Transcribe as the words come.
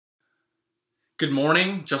Good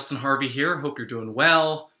morning, Justin Harvey here. Hope you're doing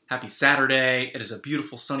well. Happy Saturday. It is a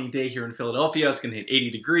beautiful sunny day here in Philadelphia. It's going to hit 80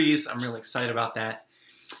 degrees. I'm really excited about that.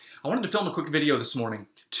 I wanted to film a quick video this morning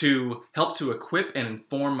to help to equip and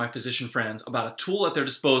inform my physician friends about a tool at their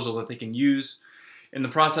disposal that they can use in the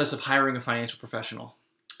process of hiring a financial professional.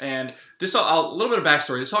 And this, a little bit of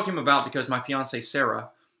backstory. This all came about because my fiance Sarah,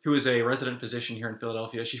 who is a resident physician here in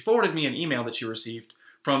Philadelphia, she forwarded me an email that she received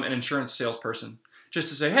from an insurance salesperson just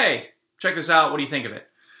to say, hey, check this out, what do you think of it?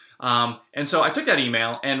 And so I took that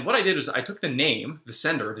email, and what I did was I took the name, the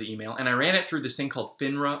sender of the email, and I ran it through this thing called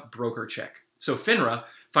FINRA BrokerCheck. So FINRA,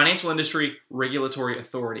 Financial Industry Regulatory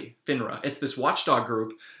Authority, FINRA. It's this watchdog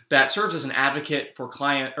group that serves as an advocate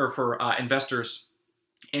for investors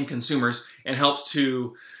and consumers and helps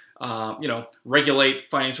to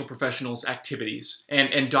regulate financial professionals' activities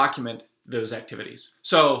and document those activities.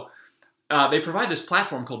 So they provide this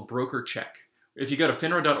platform called BrokerCheck. If you go to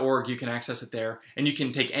finra.org, you can access it there, and you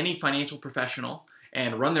can take any financial professional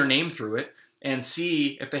and run their name through it and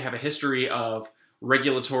see if they have a history of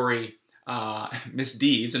regulatory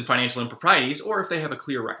misdeeds and financial improprieties, or if they have a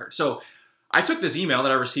clear record. So I took this email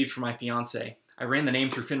that I received from my fiance, I ran the name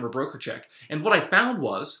through FINRA BrokerCheck, and what I found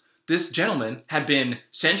was this gentleman had been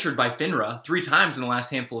censured by FINRA 3 times in the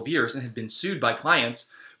last handful of years and had been sued by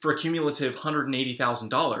clients for a cumulative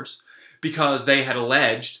 $180,000 because they had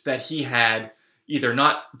alleged that he had either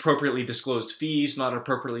not appropriately disclosed fees, not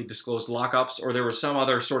appropriately disclosed lockups, or there was some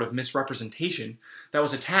other sort of misrepresentation that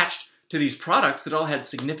was attached to these products that all had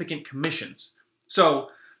significant commissions. So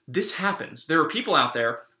this happens. There are people out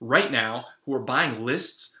there right now who are buying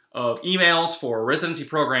lists of emails for residency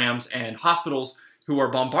programs and hospitals who are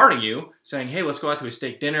bombarding you saying, hey, let's go out to a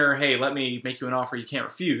steak dinner. Hey, let me make you an offer you can't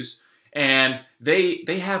refuse. And they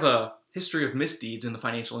have a history of misdeeds in the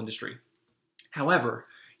financial industry. However,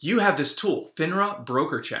 you have this tool, FINRA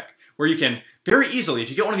BrokerCheck, where you can very easily, if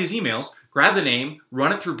you get one of these emails, grab the name,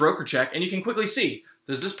 run it through BrokerCheck, and you can quickly see,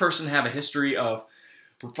 does this person have a history of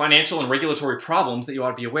financial and regulatory problems that you ought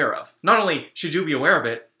to be aware of? Not only should you be aware of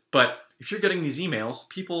it, but if you're getting these emails,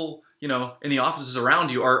 people in the offices around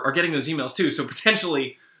you are getting those emails too, so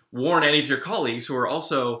potentially warn any of your colleagues who are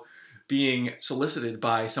also being solicited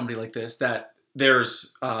by somebody like this that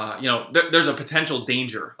there's a potential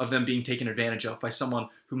danger of them being taken advantage of by someone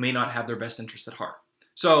who may not have their best interest at heart.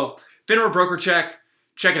 So FINRA BrokerCheck,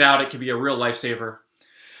 check it out. It can be a real lifesaver.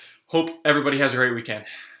 Hope everybody has a great weekend.